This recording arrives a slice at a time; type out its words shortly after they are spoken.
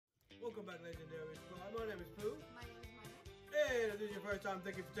Welcome back, Legendary Squad. My name is Pooh. My name is Maga. And if this is your first time,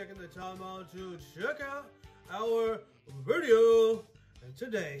 thank you for taking the time out to check out our video. And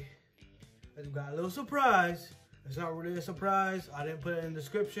today, we've got a little surprise. It's not really a surprise. I didn't put it in the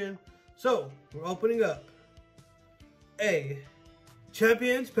description. So, we're opening up a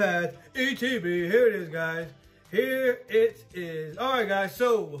Champions Path ETB. Here it is, guys. Here it is. Alright, guys.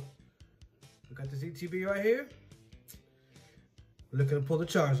 So, we got this ETB right here. We're looking to pull the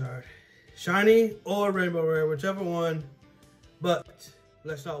Charizard. Shiny or Rainbow Rare, whichever one. But,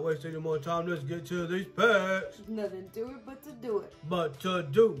 let's not waste any more time. Let's get to these packs. Nothing to it but to do it. But to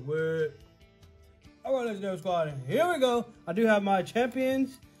do it. Alright, Legendary Squad. Here we go. I do have my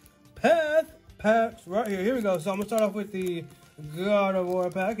Champions Path packs right here. Here we go. So I'm going to start off with the God of War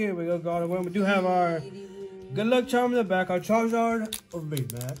pack. Here we go, God of War. We do have our Good Luck Charm in the back. Our Charizard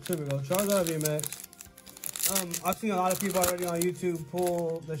VMAX. Here we go. Charizard VMAX. I've seen a lot of people already on YouTube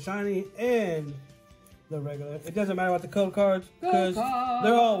pull the shiny and the regular. It doesn't matter about the code cards because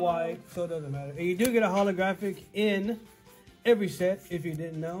they're all white, so it doesn't matter. And you do get a holographic in every set. If you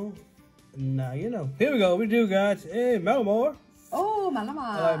didn't know, now you know. Here we go. We do got a Malamar. Oh,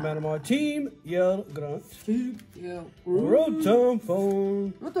 Malamar. I like Malamar. Team Yell Grunt. Team Yell. Rotom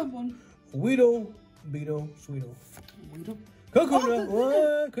Phone. Rotom Phone. Weedle. Beetle. Sweetle. Weedle. Kakuna.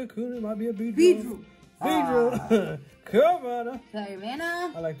 What? Kakuna might be a Beedrill. Beedrill. Beedrill. Carvana.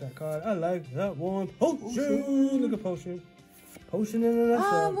 Savannah. I like that card. I like that one. Potion. Look at Potion. Potion in the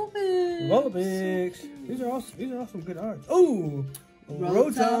Vulpix. These are all some good arts. Oh,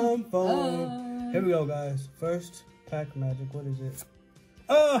 Rotom Phone. Here we go, guys. First pack magic. What is it?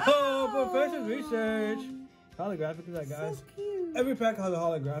 Oh, Professor's Research. Holographic is that, guys. So cute. Every pack has a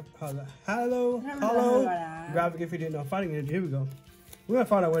holographic. Hollow graphic. If you didn't know, Fighting Energy. Here we go. We're gonna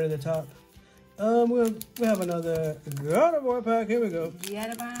find our way to the top. We have another God of War pack. Here we go.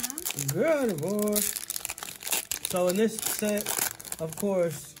 God of War. So in this set, of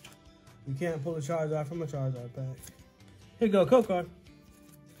course, you can't pull a Charizard from a Charizard pack. Here we go, code card.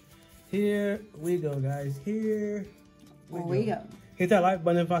 Here we go, guys. Here we go. Hit that like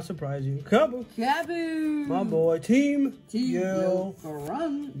button if I surprise you. Kabu. My boy. Team Yell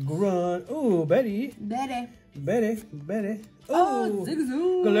Grunt. Ooh, Betty. Oh,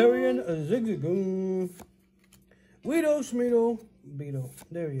 Zigzagoon. Galarian Zigzagoon. Weedle Smeedle Beetle.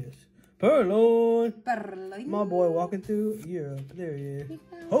 There he is. Purloin. My boy walking through Europe. There he is.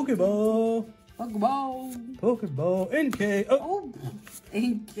 Pokeball. NK. Oh,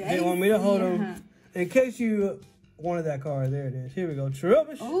 NK. They want me to hold him. In case you wanted that card, there it is. Here we go.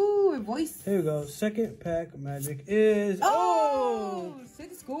 Trubbish. Oh, a voice. Here we go. Second pack magic is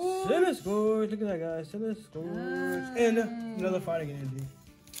Center Scores. Look at that, guys. Center Scores. And another Fighting Energy.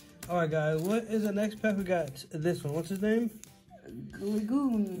 Alright, guys. What is the next pack? We got this one. What's his name?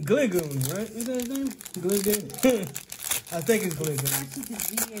 Gligoon. Gligoon, right? Is that his name? Gligoon. I think it's Gligoon.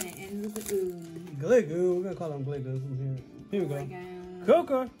 Gligoon. We're going to call him Gligoon from here. Here we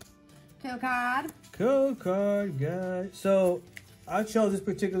go. Code card, guys. So, I chose this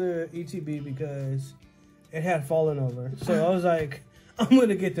particular ETB because it had fallen over. So, I was like, I'm going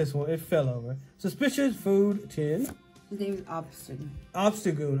to get this one. It fell over. Suspicious Food 10. His name is Obstagoon.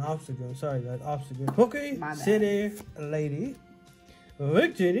 Obstagoon. Sorry, guys. Obstagoon. Pokey City Lady.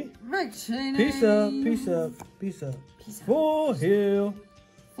 Victini. Peace up. Full Heal.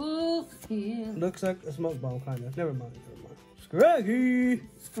 Looks like a smoke bomb, kind of. Never mind. Scragging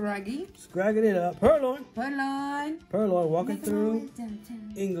it up. Purloin walking through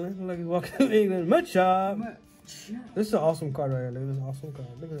England. Look like he's walking through England. Machop. This is an awesome card right here. Look at this awesome card.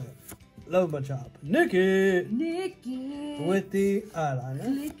 Look at that. Love Machop. Nicky. With the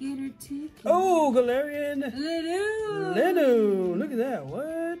eyeliner. Oh, Galarian. Linu. Look at that.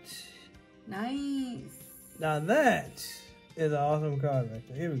 What? Nice. Now that is an awesome card right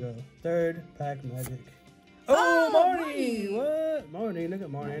there. Here we go. Third pack magic. Oh, Marty! What? Marty, look at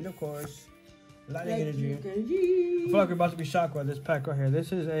Marty, and of course, Lightning Energy. I feel like we're about to be shocked by this pack right here.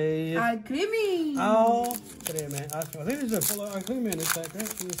 This is a Alchemy. I think this is a full Alchemy in this pack,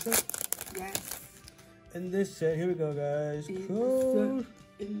 right? In this set? Yes. In this set, here we go, guys.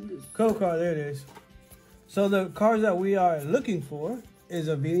 Code card, there it is. So the cards that we are looking for is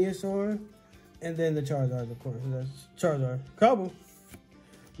a Venusaur, and then the Charizard, of course. So that's Charizard. Kabu.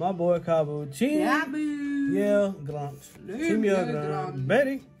 My boy Kabu. Team Yell Grunt. Team Yell Grunt.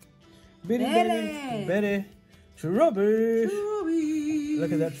 Betty. Trubbish.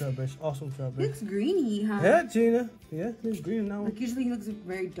 Look at that Trubbish. Awesome Trubbish. Looks greeny, huh? Yeah, Gina. Yeah, it's green now. Like usually he looks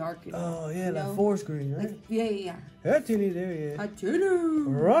very dark. Oh, yeah, like forest green, right? Like, yeah. Yeah, Teeny, there he is.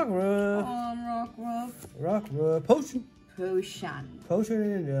 Rockruff. Rockruff. Potion. Potion.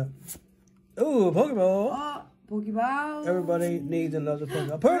 Potion, yeah. Ooh, Pokeball. Oh, Pokeball. Everybody needs another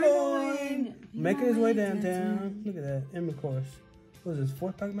Pokeball. Purloin! Making his way downtown. Look at that. And of course, what is this?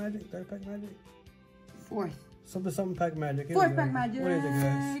 4th pack magic? 3rd pack magic? 4th. Something pack magic. Here 4th pack magic. What is it,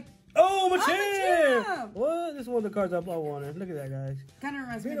 guys? Oh, Machamp! Machamp! What? This is one of the cards I wanted. Look at that, guys. Kind of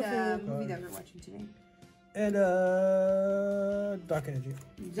reminds me of the movie that we're watching today. And Dark Energy.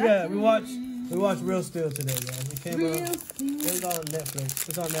 Yeah, we watched Real Steel today, guys. It came out. It was on Netflix.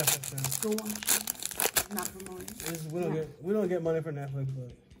 It's on Netflix now. Go watch it. Not promoted. We don't get money for Netflix,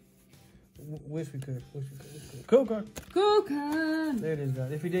 but wish we could. Cool card. Cool card. There it is,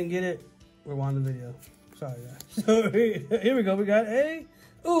 guys. If you didn't get it, rewind the video. Sorry, guys. So here we go. We got a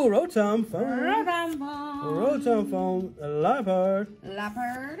Rotom phone. Rotom phone. Leopard.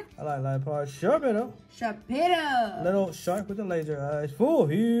 I like Leopard. Sharpedo. Little shark with the laser eyes. Full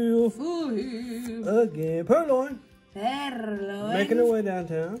heal. Again. Purloin. Making her way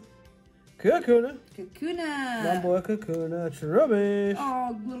downtown. Kakuna. My boy Kakuna. Trubbish.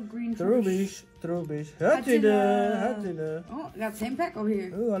 Oh, little green Trubbish. Hatina. Oh, got the same pack over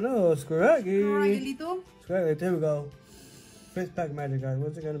here. Oh, I know. Scraggy. Scraggy. There we go. 5th pack magic, guys.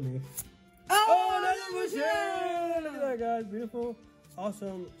 What's it gonna be? Oh, that's a Machamp! Look at that, guys. Beautiful,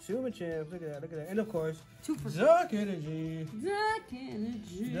 awesome Super Champs. Look at that. And of course, Dark Energy.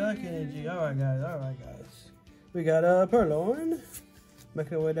 All right, guys. We got Purloin.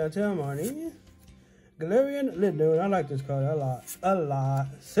 Making our way downtown, Marnie. Galarian Lindon. I like this card a lot.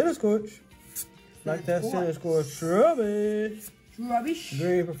 Center Scorch. Like that Center Scorch. Trubbish.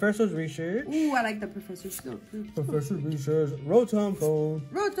 Green Professor's Research. Ooh, I like the Professor's skill too. Professor's Research. Rotom phone.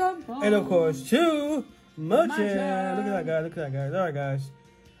 And of course, 2 Machamp. Look at that, guys. All right, guys.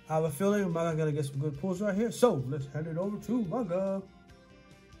 I have a feeling Maga's gonna get some good pulls right here. So let's hand it over to Maga.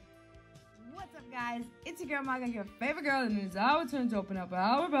 What's up, guys? It's your girl Maga, your favorite girl, and it's our turn to open up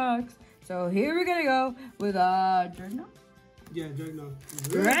our box. So here we're gonna go with Dragno. Yeah, Dragno.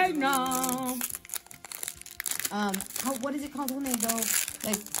 What is it called when they go,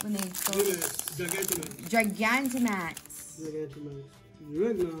 when they go? Gigantamax.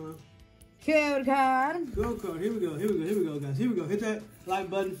 Dragno. Code card. Go card. Here we go, guys. Hit that like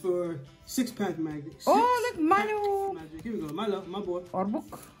button for 6-pack magic. Oh, look, Milo. Magic. Here we go. Milo, my boy.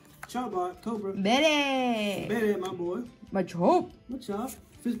 Orbuk. Charbot, Cobra. Betty, my boy. Machop.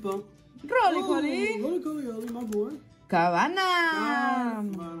 Fist bump. Rolly, my boy. Kavana.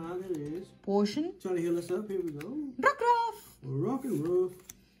 There it is. Potion. Trying to heal us up. Here we go. Rock and Roof.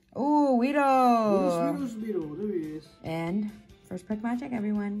 Ooh, Weedle. There he is. And 1st pack magic,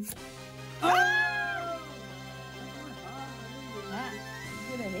 everyone. Oh!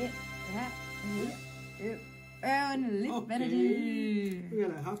 Get a hit. And Leaf Energy. We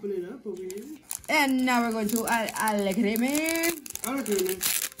got a hopping it up over here. And now we're going to Alcremie.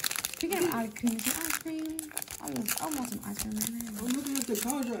 Speaking of ice cream. I want some ice cream right now. I'm looking at the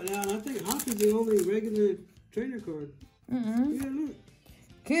cards right now, and I think Hop is the only regular trainer card. Yeah, look.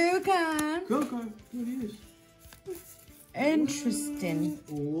 Cool card. Look, it is. Interesting.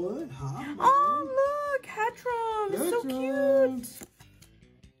 What? Hop? Oh, look. Hatchram. It's so cute.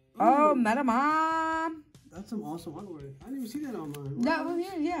 Oh, Mom. That's some awesome artwork. I didn't even see that online. That was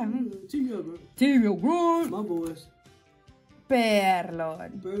here, yeah. Team Yogurt. My boys.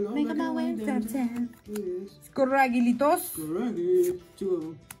 Perlon. Make my way downtown. Scraggilitos. 2 of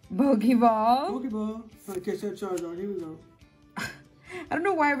them. Pokeball. Trying to catch that Charizard. Here we go. I don't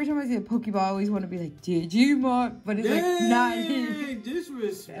know why every time I see a Pokeball, I always want to be like, Digimon. But it's like, not here.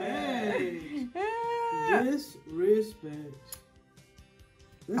 Disrespect.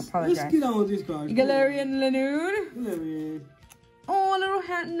 Apologize. Let's get on with these cards. Galarian Lanoon. Oh, a little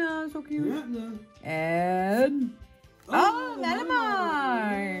Hatna. So cute. And... Oh,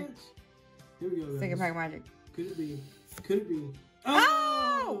 Malamar! Here we go, guys. 2nd pack magic. Could it be?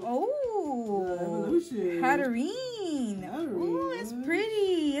 Oh! Evolution. Hatterene. Oh, it's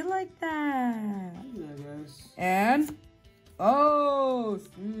pretty. I like that. Yeah, guys. And... Oh!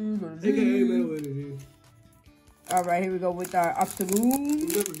 Alright, here we go with our Octoroon.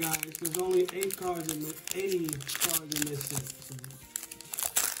 Remember, guys, there's only 80 cards in this set. So.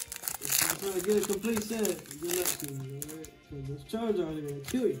 If you're trying to get a complete set, good luck to you, alright? Because those Charizards are going to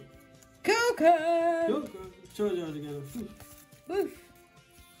kill you. Coca! Charizards are going to... Woof.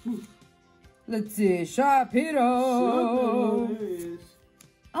 Let's see. Sharpedo. There he is.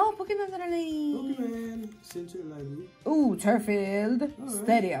 Oh, Pokemon that are late. Pokemon Center Library. Ooh, Turfield. Right.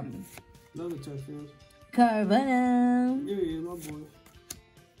 Stadium. Love the Turfield. Carvana. There he is, my boy.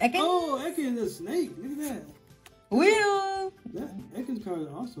 Ekans. Oh, Ekans is a snake. Look at that. Wheel. That Ekans card is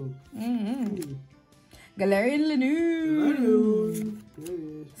awesome. Galarian Lanoon. There it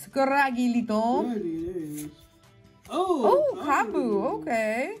is. Scragilito. There it is. Oh, Kabu.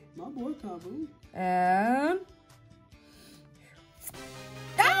 Okay. My boy Kabu. And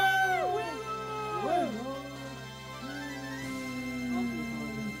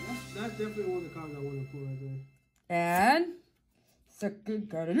That's definitely one of the cards I want to pull right there. and second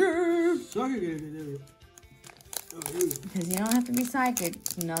card. Sucker get it, there we go. Oh, here we go. Because you don't have to be psychic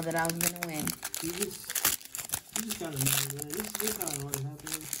to know that I was gonna win. You just gotta know, man. This how it always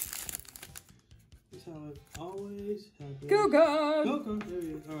happens. This how it always happens. Go card. Go card. There we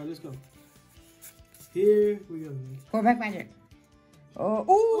go. All right, let's go. Here we go. Quarterback magic.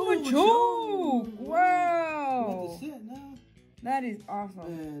 Oh, a choke! Wow. That's it now. That is awesome.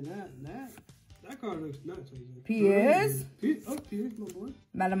 Man, that card looks nuts. Pierce. Pierce, my boy.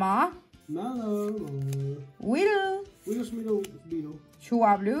 Malama. Mallow. Weedle. Beetle.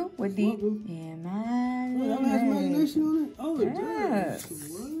 Chewablu with the Oh, that has imagination on it? Oh, it Yes. does.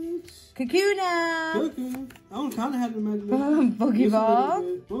 What? Kakuna. Okay. I don't kind of have the imagination. Pokeball.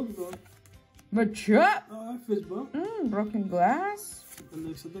 Pokeball. Machop. Oh, fist bump. Broken glass. And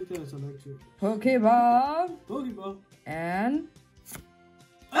next, I think that's electric. Pokeball. Pokeball. And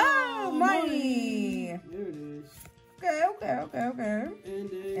money. There it is. Okay. And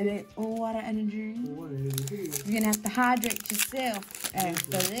then And then water energy. what is it? Here we go. You're gonna have to hydrate yourself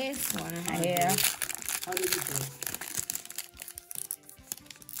after this one here. How did you go?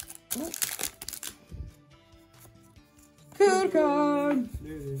 Cool card.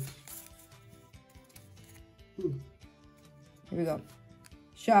 There it is. Here we go.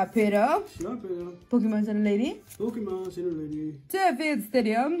 Sharpedo. Sharpedo. Pokemon Center Lady. Pokemon Center Lady. Fairfield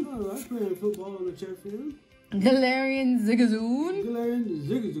Stadium. Alright, playing football on the chat field. Galarian Zigzagoon. Galarian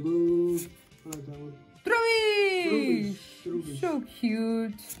Zigzagoon. I like that one. Trubbish. Trubbish. So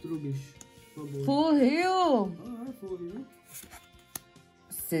cute. Trubbish. Oh boy. Full Heal. Alright, full here.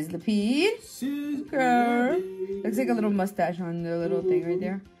 Sizzlipede. Looks like a little mustache on the little thing right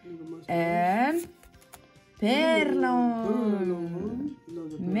there. And Perlon.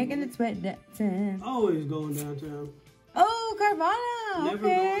 Making its way downtown. Always going downtown. Oh, Carvana. Never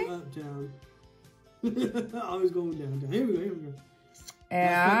Okay. going uptown. Always going downtown. Here we go.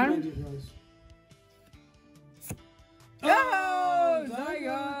 And Oh,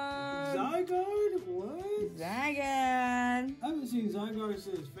 Zygarde. Zygarde? What? Zygarde. I haven't seen Zygarde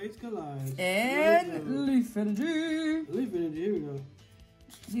since Fates Collide. And Leaf Energy. Leaf Energy, here we go.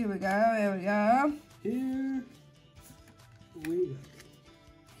 Here we go. Here we go.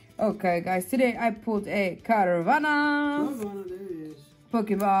 Okay, guys. Today I pulled a Carvana. Carvana, there it is.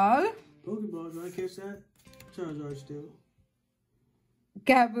 Pokeball. Pokeball, did I catch that? Charizard still.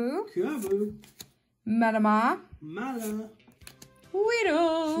 Kabu. Kabu. Malama. Mala.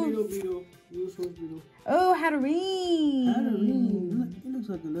 Weedle. Beetle. Beetle. Oh, Hatterene. Hatterene. It looks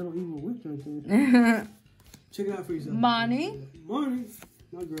like a little evil witch right there. Check it out for yourself. Money. My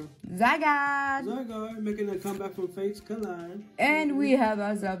girl. Zygarde. Making a comeback from Fates Collide. And we have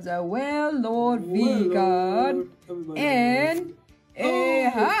ourselves a Well-Lord V card. And a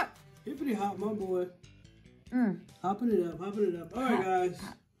hop. Hippity hop, my boy. Hopping it up. Alright, guys.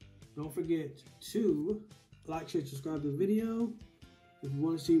 Don't forget to like, share, subscribe to the video. If you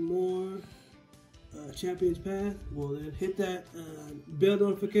want to see more Champions Path, well then hit that bell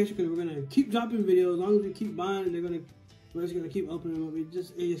notification because we're gonna keep dropping videos. As long as we keep buying, we're just gonna keep opening them up. It's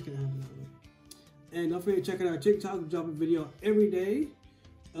just gonna happen that way. And don't forget to check out our TikTok. We drop a video every day.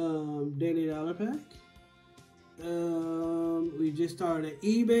 Daily dollar pack. We just started at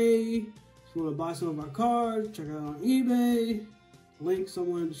eBay. If you want to buy some of our cards, check it out on eBay. Link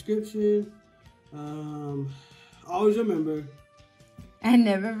somewhere in the description. Always remember. And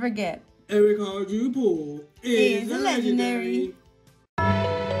never forget. Every card you pull is a legendary.